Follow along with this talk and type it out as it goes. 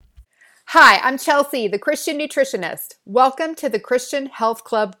Hi, I'm Chelsea, the Christian nutritionist. Welcome to the Christian Health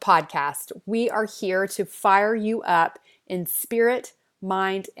Club podcast. We are here to fire you up in spirit,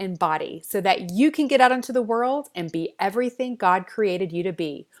 mind, and body so that you can get out into the world and be everything God created you to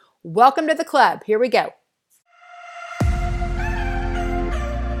be. Welcome to the club. Here we go.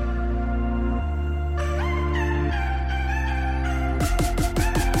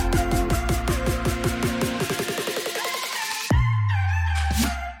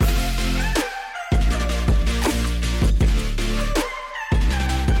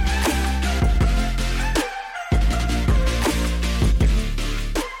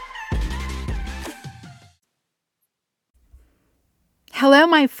 Hello,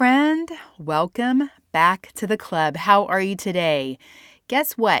 my friend. Welcome back to the club. How are you today?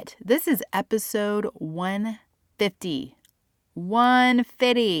 Guess what? This is episode 150.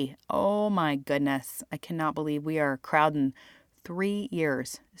 150. Oh my goodness. I cannot believe we are crowding 3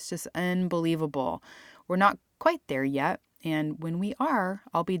 years. It's just unbelievable. We're not quite there yet. And when we are,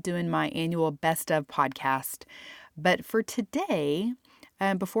 I'll be doing my annual Best of podcast. But for today,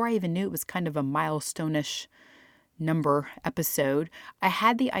 before I even knew it was kind of a milestone-ish number episode, I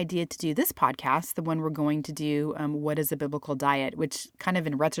had the idea to do this podcast, the one we're going to do, What is a Biblical Diet, which kind of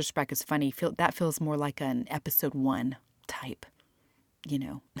in retrospect is funny. That feels more like an episode 1 type,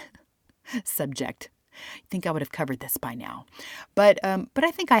 subject. I think I would have covered this by now. But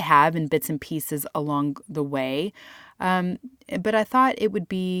I think I have in bits and pieces along the way. But I thought it would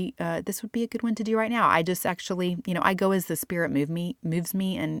be, this would be a good one to do right now. I just actually, I go as the Spirit moves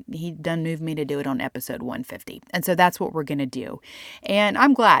me, and He done moved me to do it on episode 150. And so that's what we're going to do. And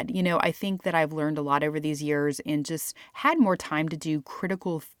I'm glad, I think that I've learned a lot over these years and just had more time to do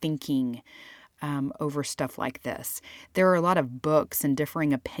critical thinking over stuff like this. There are a lot of books and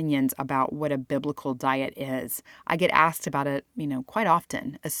differing opinions about what a biblical diet is. I get asked about it, quite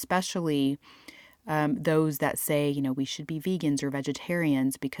often, especially those that say, we should be vegans or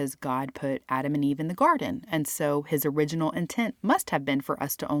vegetarians because God put Adam and Eve in the garden. And so His original intent must have been for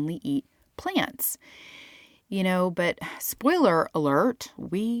us to only eat plants. But spoiler alert,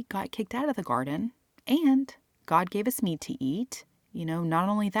 we got kicked out of the garden and God gave us meat to eat. Not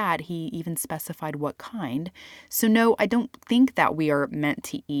only that, He even specified what kind. So no, I don't think that we are meant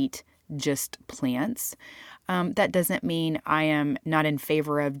to eat just plants. That doesn't mean I am not in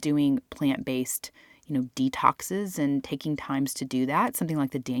favor of doing plant-based, detoxes and taking times to do that. Something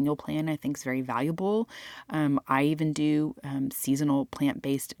like the Daniel Plan, I think, is very valuable. I even do seasonal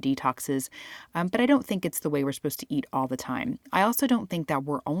plant-based detoxes, but I don't think it's the way we're supposed to eat all the time. I also don't think that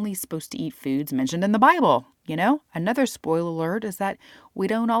we're only supposed to eat foods mentioned in the Bible. Another spoiler alert is that we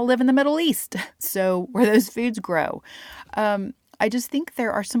don't all live in the Middle East, so where those foods grow. I just think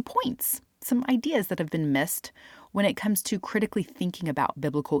there are some points, some ideas that have been missed when it comes to critically thinking about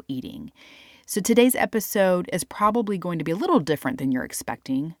biblical eating. So today's episode is probably going to be a little different than you're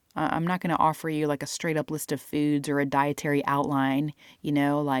expecting. I'm not going to offer you like a straight up list of foods or a dietary outline,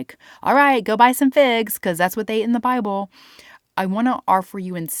 like, all right, go buy some figs because that's what they ate in the Bible. I want to offer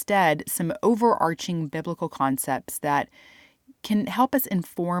you instead some overarching biblical concepts that can help us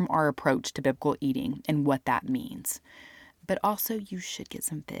inform our approach to biblical eating and what that means. But also, you should get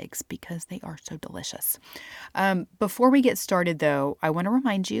some figs because they are so delicious. Before we get started, though, I want to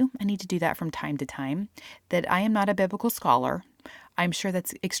remind you, I need to do that from time to time, that I am not a biblical scholar. I'm sure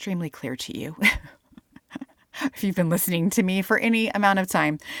that's extremely clear to you if you've been listening to me for any amount of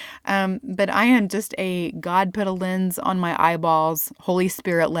time. But I am just a God put a lens on my eyeballs, Holy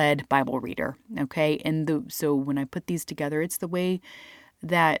Spirit-led Bible reader, okay? So when I put these together, it's the way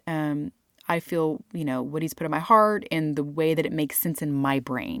that I feel, what He's put in my heart and the way that it makes sense in my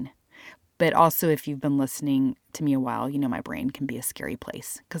brain. But also, if you've been listening to me a while, my brain can be a scary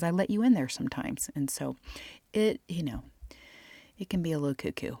place because I let you in there sometimes. And so it can be a little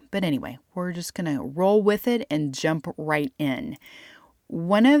cuckoo. But anyway, we're just going to roll with it and jump right in.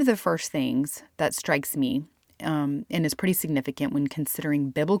 One of the first things that strikes me and is pretty significant when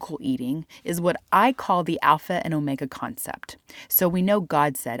considering biblical eating is what I call the Alpha and Omega concept. So we know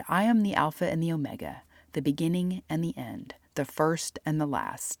God said, I am the Alpha and the Omega, the beginning and the end, the first and the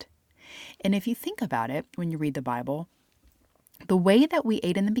last. And if you think about it, when you read the Bible, the way that we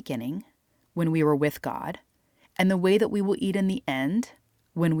ate in the beginning, when we were with God, and the way that we will eat in the end,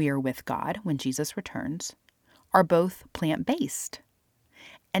 when we are with God, when Jesus returns, are both plant-based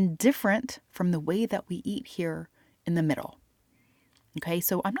and different from the way that we eat here in the middle. Okay,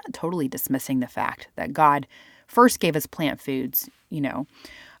 so I'm not totally dismissing the fact that God first gave us plant foods, in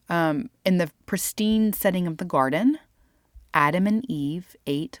the pristine setting of the garden. Adam and Eve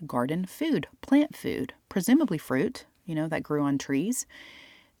ate garden food, plant food, presumably fruit, that grew on trees.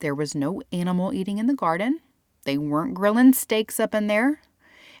 There was no animal eating in the garden. They weren't grilling steaks up in there.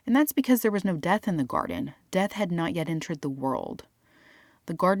 And that's because there was no death in the garden. Death had not yet entered the world.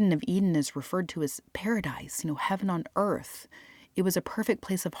 The Garden of Eden is referred to as paradise, heaven on earth. It was a perfect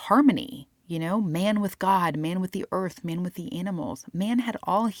place of harmony, man with God, man with the earth, man with the animals. Man had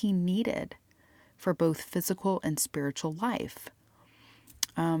all he needed for both physical and spiritual life.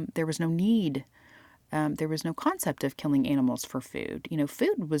 There was no need. There was no concept of killing animals for food.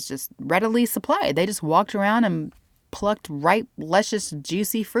 Food was just readily supplied. They just walked around and plucked ripe, luscious,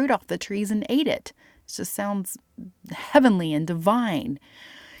 juicy fruit off the trees and ate it. It just sounds heavenly and divine.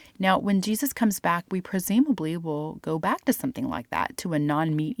 Now, when Jesus comes back, we presumably will go back to something like that, to a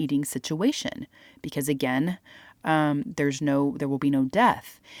non-meat eating situation, because again, there will be no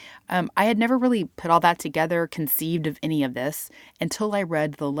death. I had never really put all that together, conceived of any of this, until I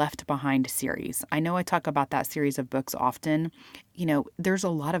read the Left Behind series. I know I talk about that series of books often. There's a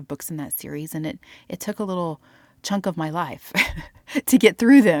lot of books in that series, and it took a little chunk of my life to get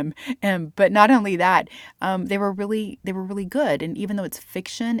through them. But not only that, they were really good. And even though it's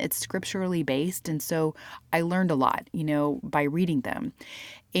fiction, it's scripturally based. And so I learned a lot, by reading them.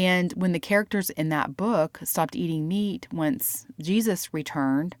 And when the characters in that book stopped eating meat once Jesus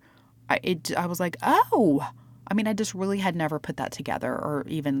returned, I was like, oh, I just really had never put that together, or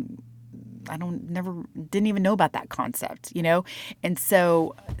even didn't even know about that concept, And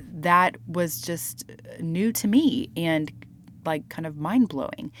so that was just new to me and like kind of mind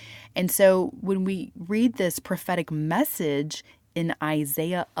blowing. And so when we read this prophetic message in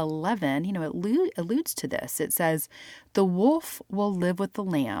Isaiah 11, it alludes to this. It says, "The wolf will live with the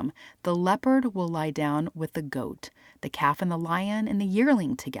lamb, the leopard will lie down with the goat, the calf and the lion and the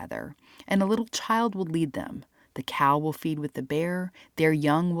yearling together, and a little child will lead them. The cow will feed with the bear, their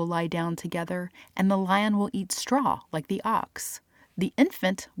young will lie down together, and the lion will eat straw like the ox. The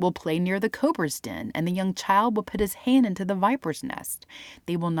infant will play near the cobra's den, and the young child will put his hand into the viper's nest.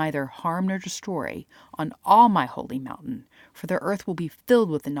 They will neither harm nor destroy on all my holy mountain, for the earth will be filled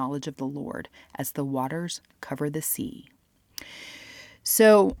with the knowledge of the Lord, as the waters cover the sea."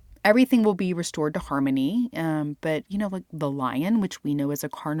 So everything will be restored to harmony, but like the lion, which we know as a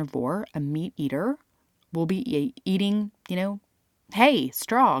carnivore, a meat eater, will be eating, hay,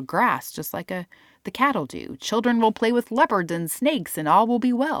 straw, grass, just like the cattle do. Children will play with leopards and snakes, and all will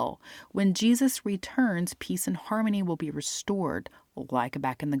be well. When Jesus returns, peace and harmony will be restored, like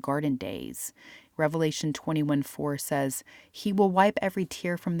back in the garden days. Revelation 21:4 says, "He will wipe every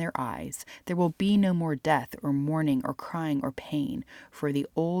tear from their eyes. There will be no more death or mourning or crying or pain, for the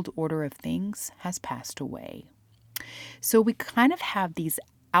old order of things has passed away." So we kind of have these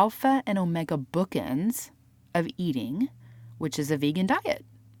alpha and omega bookends of eating, which is a vegan diet,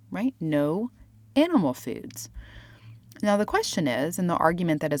 right? No animal foods. Now the question is, and the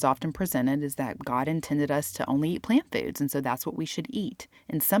argument that is often presented, is that God intended us to only eat plant foods, and so that's what we should eat.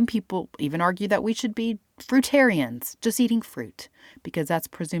 And some people even argue that we should be fruitarians, just eating fruit, because that's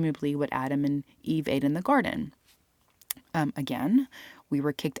presumably what Adam and Eve ate in the garden. Again, we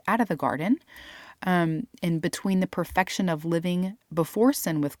were kicked out of the garden. And between the perfection of living before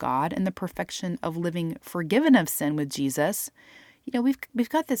sin with God and the perfection of living forgiven of sin with Jesus, we've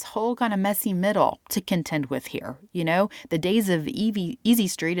got this whole kind of messy middle to contend with here. The days of easy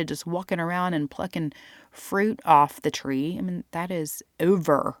street of just walking around and plucking fruit off the tree, that is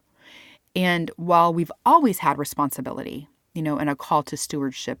over. And while we've always had responsibility, and a call to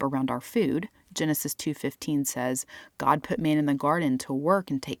stewardship around our food, Genesis 2:15 says, God put man in the garden to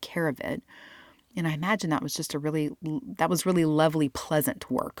work and take care of it. And I imagine that was really lovely, pleasant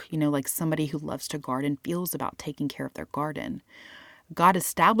work, like somebody who loves to garden feels about taking care of their garden. God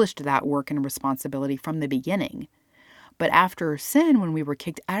established that work and responsibility from the beginning. But after sin, when we were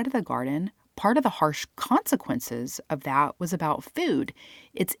kicked out of the garden, part of the harsh consequences of that was about food.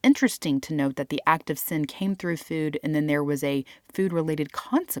 It's interesting to note that the act of sin came through food, and then there was a food-related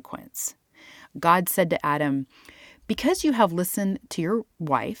consequence. God said to Adam, "Because you have listened to your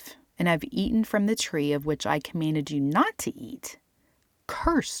wife, and have eaten from the tree of which I commanded you not to eat,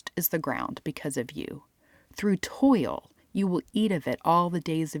 cursed is the ground because of you. Through toil you will eat of it all the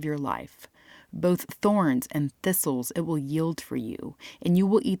days of your life. Both thorns and thistles it will yield for you, and you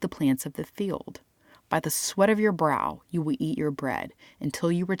will eat the plants of the field. By the sweat of your brow you will eat your bread,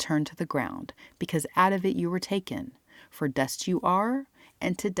 until you return to the ground, because out of it you were taken. For dust you are,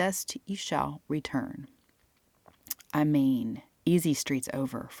 and to dust you shall return." Easy street's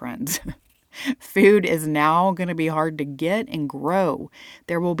over, friends. Food is now going to be hard to get and grow.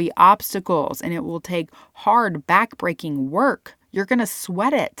 There will be obstacles, and it will take hard, back-breaking work. You're going to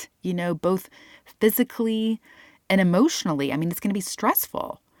sweat it, both physically and emotionally. It's going to be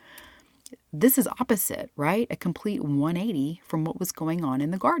stressful. this is opposite, right? A complete 180 from what was going on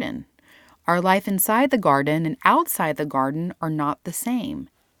in the garden. Our life inside the garden and outside the garden are not the same.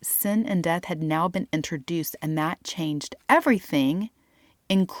 Sin and death had now been introduced, and that changed everything,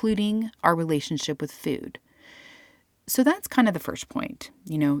 including our relationship with food. So that's kind of the first point,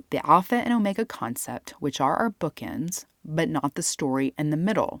 the Alpha and Omega concept, which are our bookends, but not the story in the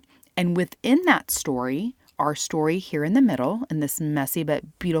middle. And within that story, our story here in the middle, in this messy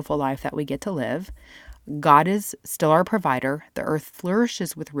but beautiful life that we get to live, God is still our provider. The earth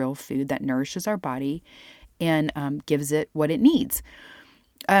flourishes with real food that nourishes our body and gives it what it needs.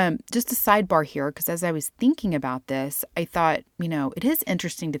 Just a sidebar here, because as I was thinking about this, I thought, it is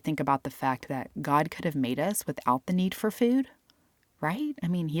interesting to think about the fact that God could have made us without the need for food, right? I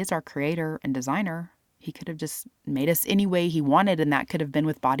mean, He is our creator and designer. He could have just made us any way He wanted, and that could have been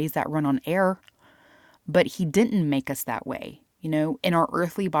with bodies that run on air. But He didn't make us that way. In our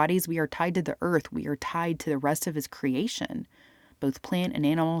earthly bodies, we are tied to the earth. We are tied to the rest of His creation, both plant and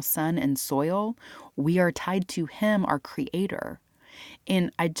animal, sun and soil. We are tied to Him, our creator.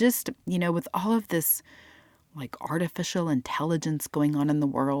 And I just, with all of this like artificial intelligence going on in the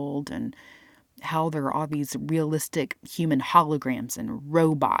world and how there are all these realistic human holograms and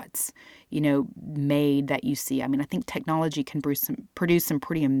robots, made that you see. I mean, I think technology can produce some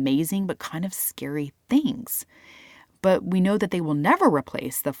pretty amazing but kind of scary things. But we know that they will never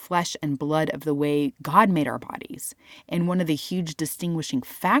replace the flesh and blood of the way God made our bodies. And one of the huge distinguishing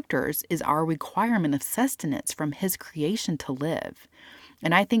factors is our requirement of sustenance from His creation to live.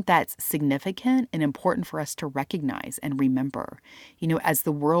 And I think that's significant and important for us to recognize and remember. As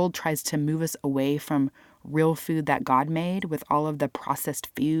the world tries to move us away from real food that God made with all of the processed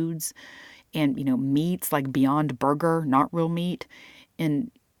foods and, meats like Beyond Burger, not real meat,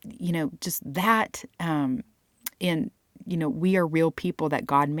 and, just that. And, we are real people that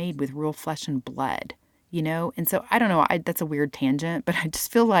God made with real flesh and blood, And so I don't know, that's a weird tangent, but I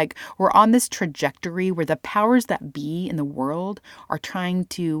just feel like we're on this trajectory where the powers that be in the world are trying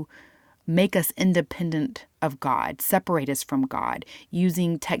to make us independent of God, separate us from God,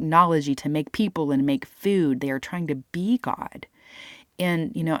 using technology to make people and make food. They are trying to be God.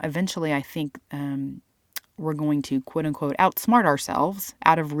 And, eventually I think we're going to, quote unquote, outsmart ourselves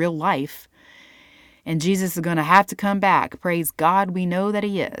out of real life. And Jesus is going to have to come back. Praise God, we know that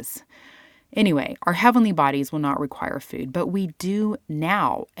He is. Anyway, our heavenly bodies will not require food, but we do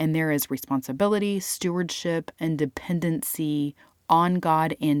now. And there is responsibility, stewardship, and dependency on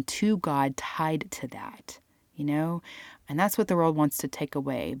God and to God tied to that, And that's what the world wants to take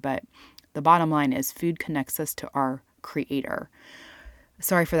away. But the bottom line is food connects us to our Creator.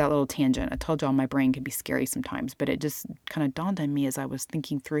 Sorry for that little tangent. I told y'all my brain can be scary sometimes, but it just kind of dawned on me as I was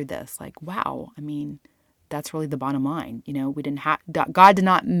thinking through this. Like, wow, I mean, that's really the bottom line. We didn't God did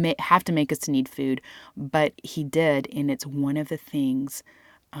not have to make us to need food, but He did, and it's one of the things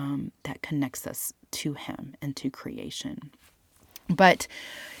that connects us to Him and to creation. But,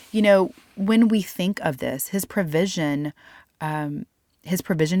 when we think of this, His provision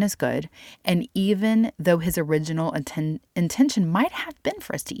is good. And even though His original intention might have been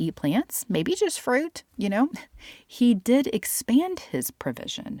for us to eat plants, maybe just fruit, He did expand His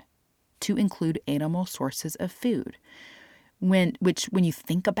provision to include animal sources of food, which when you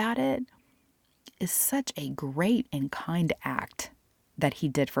think about it, is such a great and kind act that He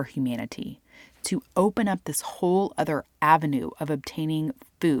did for humanity, to open up this whole other avenue of obtaining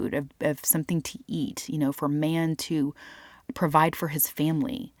food, of something to eat, for man to provide for his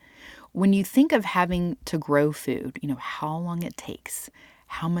family. When you think of having to grow food, how long it takes,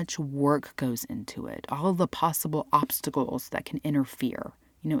 how much work goes into it, all of the possible obstacles that can interfere.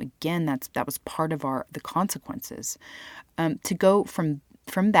 Again, that was part of the consequences. To go from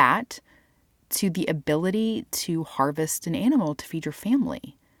that to the ability to harvest an animal to feed your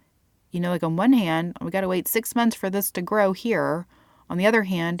family. Like on one hand, we got to wait 6 months for this to grow here. On the other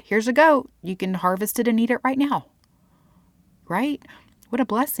hand, here's a goat. You can harvest it and eat it right now. Right? What a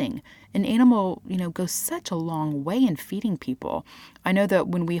blessing. An animal, goes such a long way in feeding people. I know that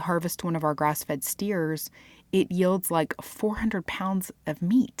when we harvest one of our grass-fed steers, it yields like 400 pounds of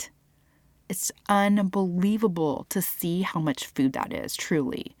meat. It's unbelievable to see how much food that is,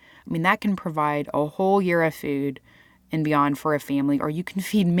 truly. I mean, that can provide a whole year of food and beyond for a family, or you can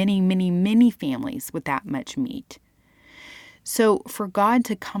feed many, many, many families with that much meat. So for God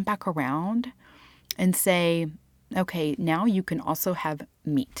to come back around and say, okay, now you can also have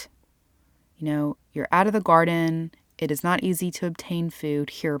meat. You're out of the garden. It is not easy to obtain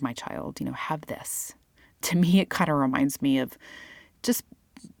food. Here, my child, have this. To me, it kind of reminds me of just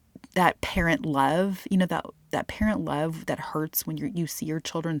that parent love, that parent love that hurts when you see your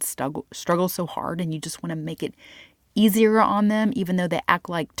children struggle so hard and you just want to make it easier on them, even though they act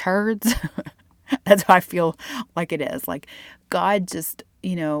like turds. That's how I feel like it is. Like God just,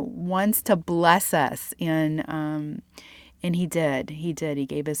 wants to bless us. And he did. He did. He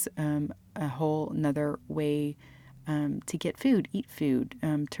gave us a whole another way to get food, eat food,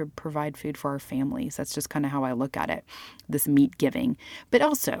 to provide food for our families. That's just kind of how I look at it, this meat giving. But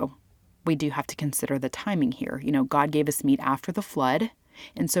also, we do have to consider the timing here. God gave us meat after the flood.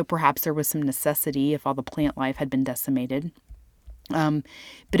 And so perhaps there was some necessity if all the plant life had been decimated. But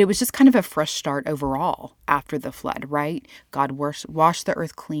it was just kind of a fresh start overall after the flood, right? God washed the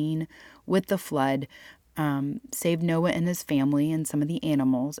earth clean with the flood, saved Noah and his family and some of the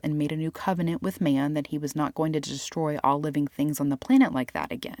animals, and made a new covenant with man that he was not going to destroy all living things on the planet like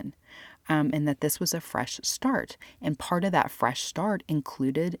that again, and that this was a fresh start. And part of that fresh start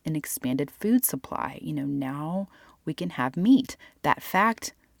included an expanded food supply. Now we can have meat. That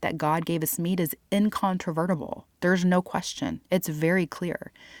fact that God gave us meat is incontrovertible. There's no question. It's very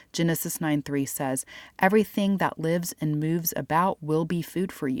clear. Genesis 9:3 says, "Everything that lives and moves about will be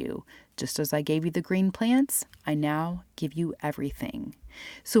food for you. Just as I gave you the green plants, I now give you everything."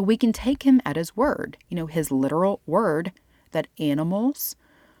 So we can take him at his word, his literal word that animals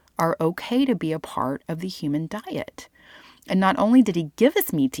are okay to be a part of the human diet. And not only did he give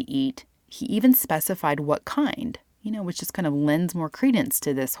us meat to eat, he even specified what kind, which just kind of lends more credence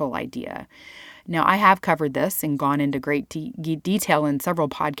to this whole idea. Now, I have covered this and gone into great detail in several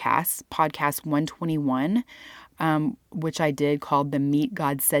podcasts. Podcast 121, which I did, called The Meat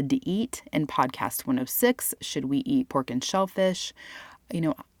God Said to Eat, and podcast 106, Should We Eat Pork and Shellfish?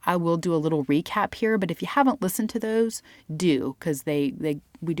 I will do a little recap here, but if you haven't listened to those, do, because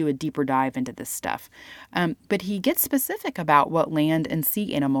we do a deeper dive into this stuff. But he gets specific about what land and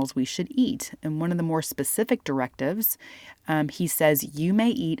sea animals we should eat. And one of the more specific directives, he says, you may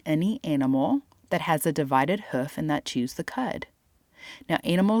eat any animal that has a divided hoof and that chews the cud. Now,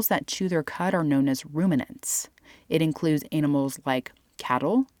 animals that chew their cud are known as ruminants. It includes animals like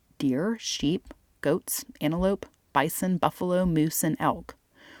cattle, deer, sheep, goats, antelope, bison, buffalo, moose, and elk.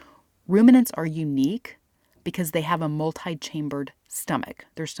 Ruminants are unique because they have a multi-chambered stomach.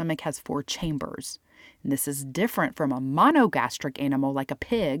 Their stomach has 4 chambers. And this is different from a monogastric animal like a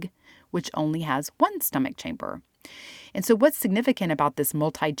pig, which only has 1 stomach chamber. And so what's significant about this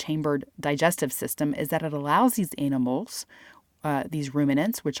multi-chambered digestive system is that it allows these animals, these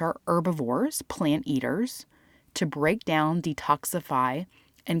ruminants, which are herbivores, plant eaters, to break down, detoxify,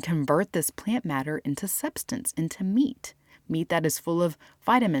 and convert this plant matter into substance, into meat. Meat that is full of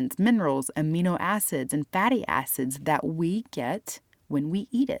vitamins, minerals, amino acids, and fatty acids that we get when we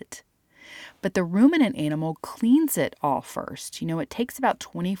eat it. But the ruminant animal cleans it all first. It takes about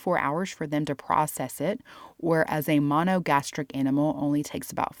 24 hours for them to process it, whereas a monogastric animal only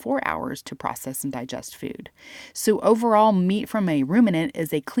takes about 4 hours to process and digest food. So overall, meat from a ruminant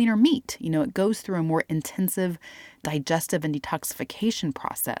is a cleaner meat. It goes through a more intensive digestive and detoxification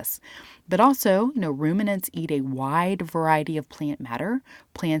process. But also, ruminants eat a wide variety of plant matter,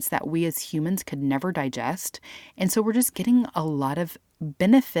 plants that we as humans could never digest. And so we're just getting a lot of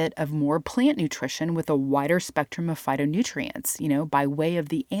benefit of more plant nutrition with a wider spectrum of phytonutrients, by way of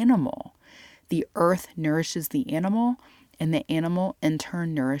the animal. The earth nourishes the animal, and the animal in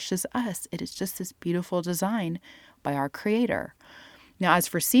turn nourishes us. It is just this beautiful design by our Creator. Now, as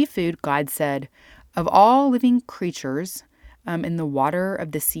for seafood, God said, of all living creatures in the water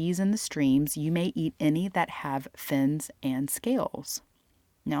of the seas and the streams, you may eat any that have fins and scales.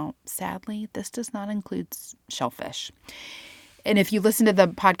 Now, sadly, this does not include shellfish. And if you listen to the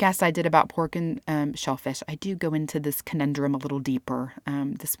podcast I did about pork and shellfish, I do go into this conundrum a little deeper.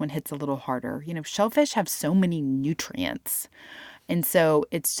 This one hits a little harder. Shellfish have so many nutrients. And so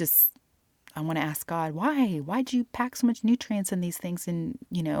it's just, I want to ask God, why? Why'd you pack so much nutrients in these things and,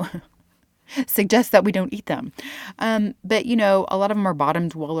 suggest that we don't eat them? But, a lot of them are bottom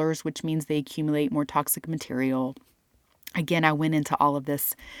dwellers, which means they accumulate more toxic material. Again, I went into all of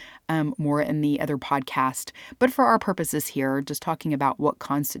this more in the other podcast. But for our purposes here, just talking about what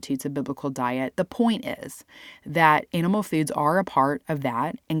constitutes a biblical diet, the point is that animal foods are a part of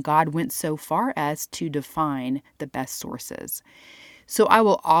that, and God went so far as to define the best sources. So I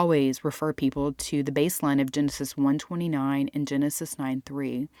will always refer people to the baseline of Genesis 1:29 and Genesis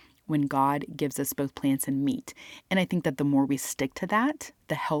 9:3, when God gives us both plants and meat. And I think that the more we stick to that,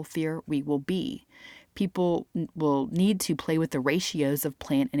 the healthier we will be. People will need to play with the ratios of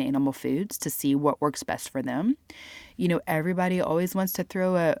plant and animal foods to see what works best for them. Everybody always wants to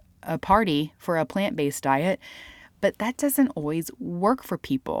throw a party for a plant-based diet. But that doesn't always work for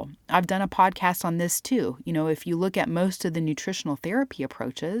people. I've done a podcast on this too. If you look at most of the nutritional therapy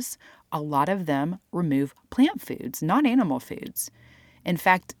approaches, a lot of them remove plant foods, not animal foods. In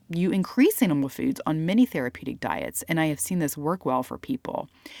fact, you increase animal foods on many therapeutic diets, and I have seen this work well for people.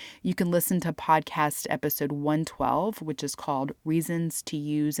 You can listen to podcast episode 112, which is called Reasons to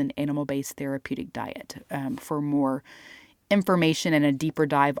Use an Animal-Based Therapeutic Diet, for more information and a deeper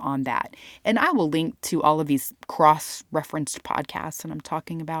dive on that. And I will link to all of these cross-referenced podcasts that I'm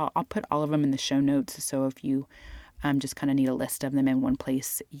talking about. I'll put all of them in the show notes, so if you just kind of need a list of them in one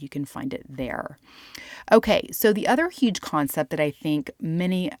place, you can find it there. Okay, so the other huge concept that I think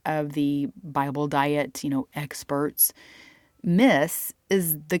many of the Bible diet, experts miss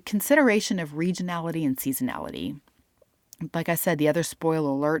is the consideration of regionality and seasonality. Like I said, the other spoiler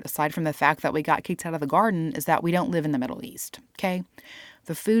alert, aside from the fact that we got kicked out of the garden, is that we don't live in the Middle East, okay?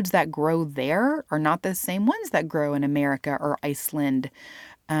 The foods that grow there are not the same ones that grow in America or Iceland,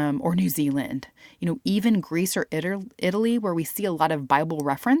 or New Zealand. Even Greece or Italy, where we see a lot of Bible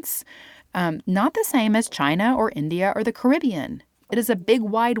reference, not the same as China or India or the Caribbean. It is a big,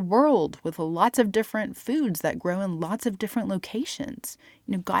 wide world with lots of different foods that grow in lots of different locations.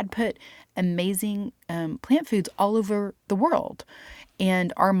 God put amazing plant foods all over the world.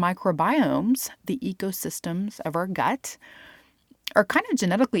 And our microbiomes, the ecosystems of our gut, are kind of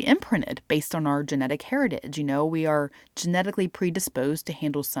genetically imprinted based on our genetic heritage. We are genetically predisposed to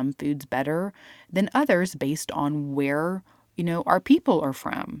handle some foods better than others based on where, our people are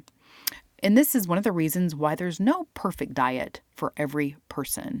from. And this is one of the reasons why there's no perfect diet for every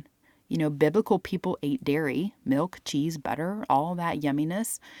person. Biblical people ate dairy, milk, cheese, butter, all that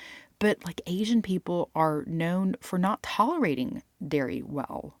yumminess. But like Asian people are known for not tolerating dairy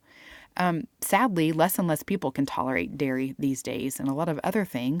well. Sadly, less and less people can tolerate dairy these days and a lot of other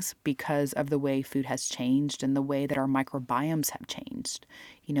things because of the way food has changed and the way that our microbiomes have changed,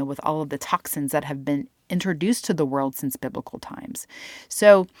 with all of the toxins that have been introduced to the world since biblical times.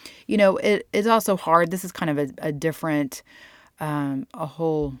 So, it's also hard. This is kind of a different, a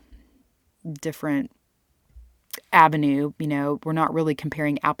whole different avenue. We're not really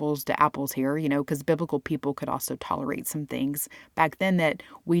comparing apples to apples here, because biblical people could also tolerate some things back then that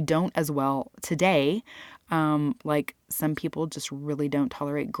we don't as well today. Like some people just really don't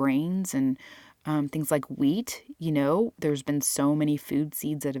tolerate grains and things like wheat. There's been so many food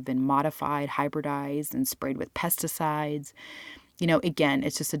seeds that have been modified, hybridized, and sprayed with pesticides. Again,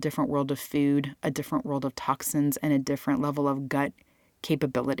 it's just a different world of food, a different world of toxins, and a different level of gut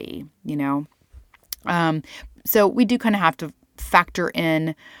capability, So we do kind of have to factor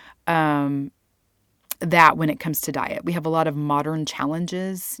in that when it comes to diet. We have a lot of modern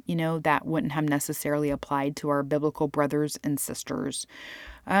challenges, that wouldn't have necessarily applied to our biblical brothers and sisters.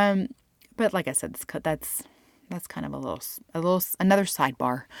 But like I said, that's kind of a little another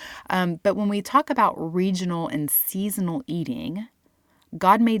sidebar. But when we talk about regional and seasonal eating,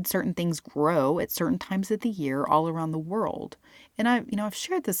 God made certain things grow at certain times of the year all around the world. And I've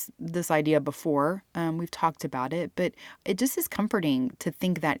shared this idea before. We've talked about it, but it just is comforting to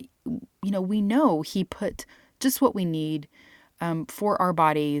think that, we know He put just what we need for our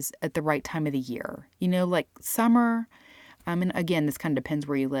bodies at the right time of the year. Like summer. And again, this kind of depends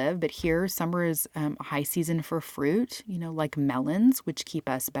where you live, but here summer is a high season for fruit, like melons, which keep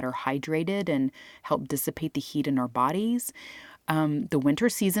us better hydrated and help dissipate the heat in our bodies. The winter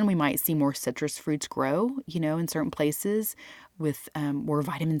season, we might see more citrus fruits grow, in certain places with more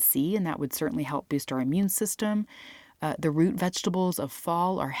vitamin C, and that would certainly help boost our immune system. The root vegetables of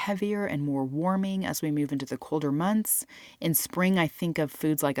fall are heavier and more warming as we move into the colder months. In spring, I think of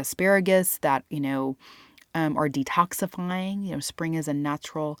foods like asparagus that, are detoxifying. Spring is a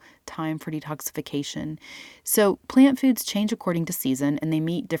natural time for detoxification. So plant foods change according to season, and they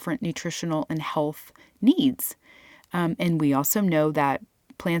meet different nutritional and health needs. And we also know that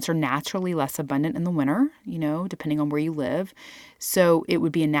plants are naturally less abundant in the winter, depending on where you live. So it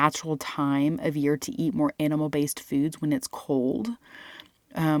would be a natural time of year to eat more animal-based foods when it's cold.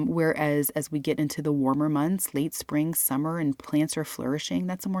 Whereas as we get into the warmer months, late spring, summer, and plants are flourishing,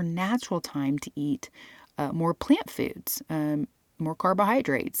 that's a more natural time to eat more plant foods, more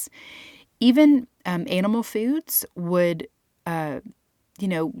carbohydrates. Even animal foods would,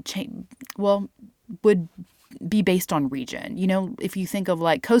 would be based on region. If you think of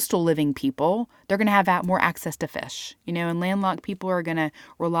like coastal living people, they're going to have more access to fish, and landlocked people are going to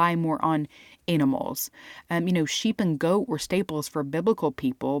rely more on animals. Sheep and goat were staples for biblical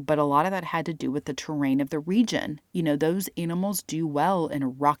people, but a lot of that had to do with the terrain of the region. Those animals do well in a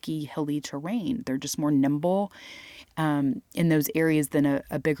rocky, hilly terrain. They're just more nimble in those areas than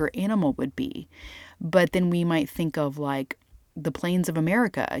a bigger animal would be. But then we might think of like the plains of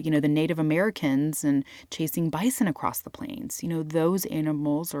America, the Native Americans and chasing bison across the plains. Those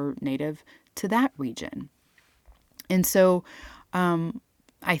animals are native to that region. And so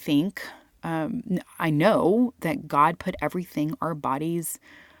I think, I know that God put everything our bodies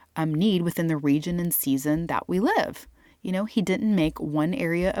need within the region and season that we live. He didn't make one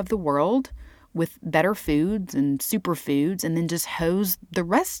area of the world with better foods and superfoods and then just hose the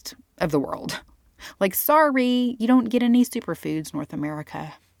rest of the world. Like, sorry, you don't get any superfoods, North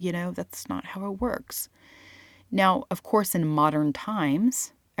America. That's not how it works. Now, of course, in modern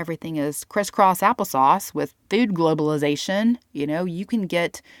times, everything is crisscross applesauce with food globalization. You can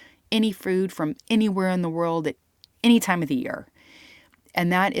get any food from anywhere in the world at any time of the year.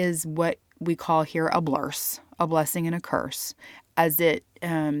 And that is what we call here a blurse, a blessing and a curse. As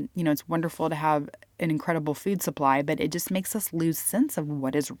it's wonderful to have an incredible food supply, but it just makes us lose sense of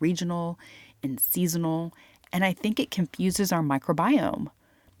what is regional and seasonal. And I think it confuses our microbiome.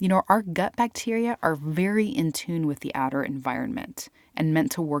 Our gut bacteria are very in tune with the outer environment and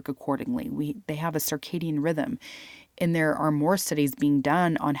meant to work accordingly. They have a circadian rhythm. And there are more studies being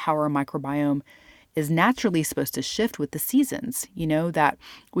done on how our microbiome is naturally supposed to shift with the seasons. That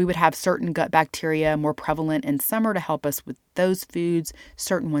we would have certain gut bacteria more prevalent in summer to help us with those foods,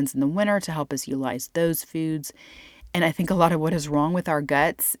 certain ones in the winter to help us utilize those foods. And I think a lot of what is wrong with our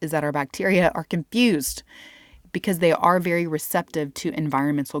guts is that our bacteria are confused because they are very receptive to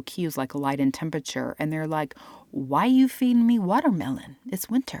environmental cues like light and temperature. And they're like, why are you feeding me watermelon? It's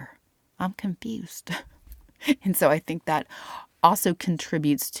winter. I'm confused. And so I think that also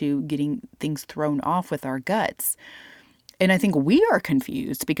contributes to getting things thrown off with our guts. And I think we are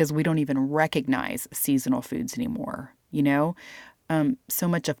confused because we don't even recognize seasonal foods anymore. So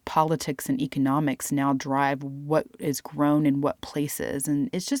much of politics and economics now drive what is grown in what places. And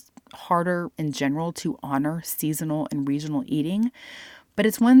it's just harder in general to honor seasonal and regional eating. But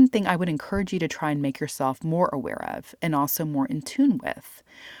it's one thing I would encourage you to try and make yourself more aware of and also more in tune with.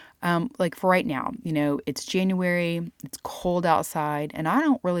 Like for right now, it's January, it's cold outside, and I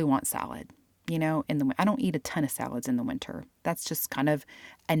don't really want salad. I don't eat a ton of salads in the winter. That's just kind of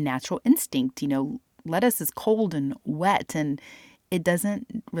a natural instinct. Lettuce is cold and wet, and it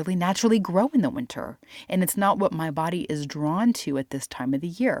doesn't really naturally grow in the winter. And it's not what my body is drawn to at this time of the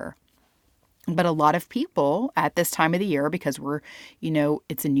year. But a lot of people at this time of the year, because we're,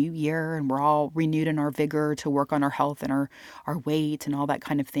 it's a new year and we're all renewed in our vigor to work on our health and our weight and all that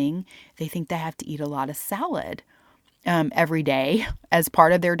kind of thing, they think they have to eat a lot of salad every day as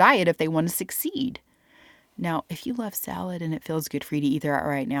part of their diet if they want to succeed. Now, if you love salad and it feels good for you to eat that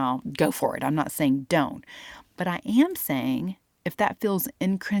right now, go for it. I'm not saying don't. But I am saying if that feels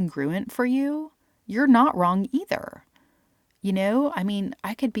incongruent for you, you're not wrong either.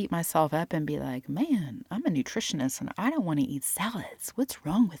 I could beat myself up and be like, man, I'm a nutritionist and I don't want to eat salads. What's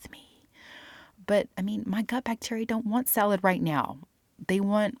wrong with me? But my gut bacteria don't want salad right now. They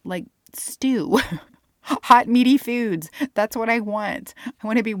want like stew, hot, meaty foods. That's what I want. I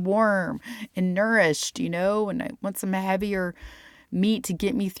want to be warm and nourished, and I want some heavier meat to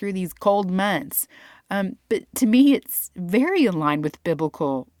get me through these cold months. But to me, it's very aligned with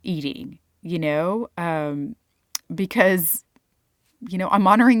biblical eating, because I'm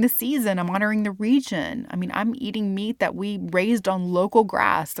honoring the season. I'm honoring the region. I'm eating meat that we raised on local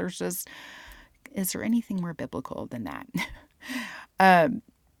grass. Is there anything more biblical than that?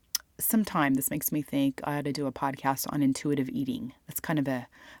 Sometime this makes me think I ought to do a podcast on intuitive eating. That's kind of a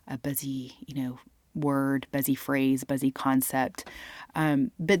buzzy, word, buzzy phrase, buzzy concept.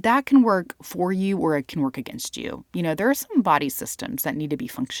 But that can work for you or it can work against you. There are some body systems that need to be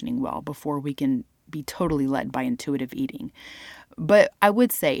functioning well before we can be totally led by intuitive eating. But I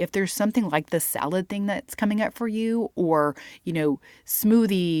would say if there's something like the salad thing that's coming up for you, or,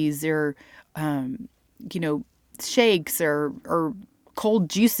 smoothies or, shakes or cold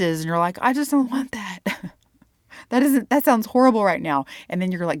juices, and you're like, I just don't want that. That sounds horrible right now. And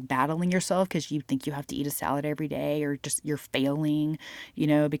then you're like battling yourself because you think you have to eat a salad every day, or just you're failing,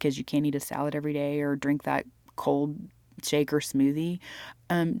 because you can't eat a salad every day or drink that cold shake or smoothie.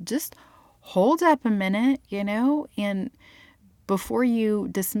 Just hold up a minute, and before you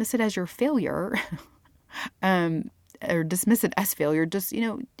dismiss it as your failure, or dismiss it as failure. Just,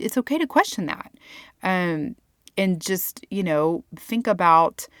 it's okay to question that. And just, think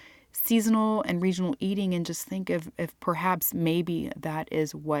about seasonal and regional eating and just think if perhaps maybe that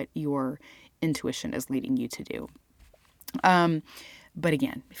is what your intuition is leading you to do. But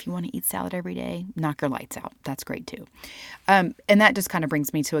again, if you want to eat salad every day, knock your lights out. That's great too. And that just kind of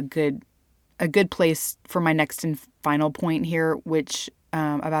brings me to a good place for my next and final point here, which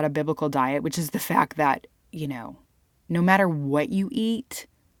about a biblical diet, which is the fact that, no matter what you eat,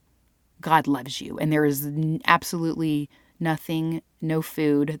 God loves you. And there is absolutely nothing, no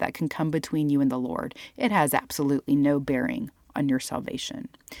food that can come between you and the Lord. It has absolutely no bearing on your salvation.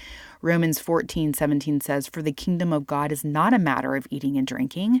 Romans 14:17 says, "For the kingdom of God is not a matter of eating and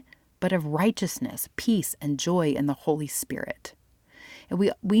drinking, but of righteousness, peace, and joy in the Holy Spirit."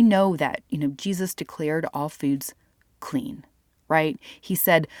 And we know that, Jesus declared all foods clean, right? He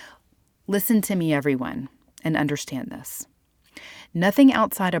said, "Listen to me, everyone, and understand this. Nothing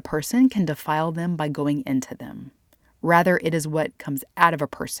outside a person can defile them by going into them. Rather, it is what comes out of a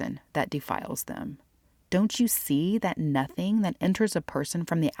person that defiles them. Don't you see that nothing that enters a person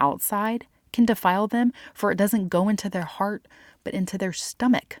from the outside can defile them? For it doesn't go into their heart, but into their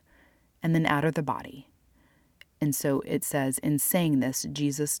stomach, and then out of the body." And so it says, in saying this,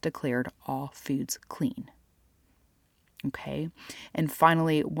 Jesus declared all foods clean. Okay. And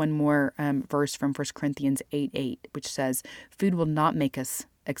finally, one more verse from 1 Corinthians 8:8, which says, "Food will not make us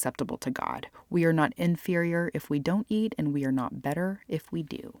acceptable to God. We are not inferior if we don't eat, and we are not better if we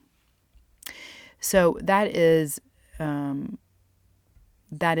do." So that is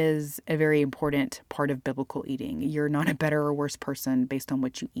a very important part of biblical eating. You're not a better or worse person based on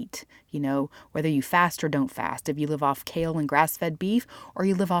what you eat. Whether you fast or don't fast, if you live off kale and grass-fed beef or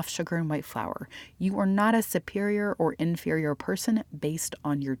you live off sugar and white flour, you are not a superior or inferior person based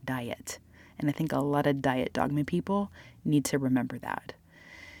on your diet. And I think a lot of diet dogma people need to remember that.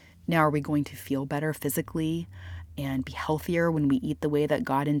 Now, are we going to feel better physically and be healthier when we eat the way that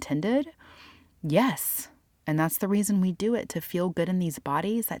God intended? Yes. And that's the reason we do it, to feel good in these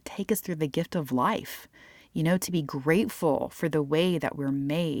bodies that take us through the gift of life, to be grateful for the way that we're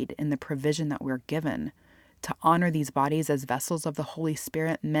made and the provision that we're given, to honor these bodies as vessels of the Holy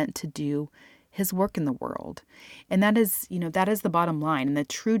Spirit meant to do His work in the world. And that is the bottom line and the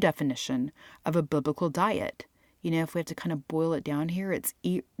true definition of a biblical diet. If we have to kind of boil it down here, it's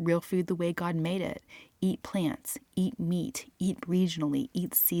eat real food the way God made it. Eat plants, eat meat, eat regionally,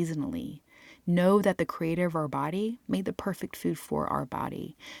 eat seasonally. Know that the creator of our body made the perfect food for our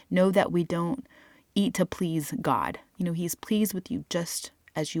body. Know that we don't eat to please God. He's pleased with you just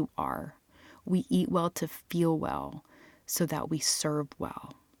as you are. We eat well to feel well so that we serve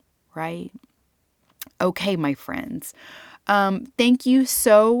well, right? Okay, my friends. Thank you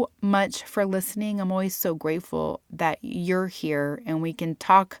so much for listening. I'm always so grateful that you're here and we can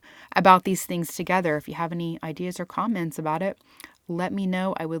talk about these things together. If you have any ideas or comments about it, let me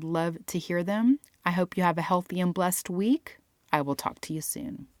know. I would love to hear them. I hope you have a healthy and blessed week. I will talk to you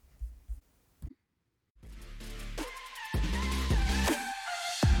soon.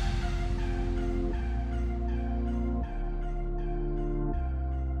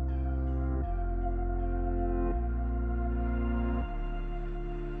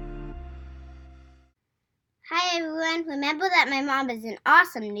 Hi everyone, remember that my mom is an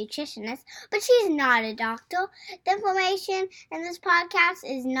awesome nutritionist, but she's not a doctor. The information in this podcast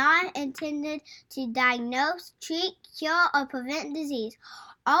is not intended to diagnose, treat, cure, or prevent disease.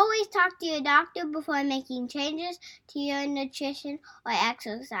 Always talk to your doctor before making changes to your nutrition or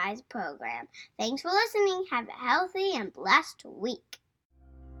exercise program. Thanks for listening. Have a healthy and blessed week.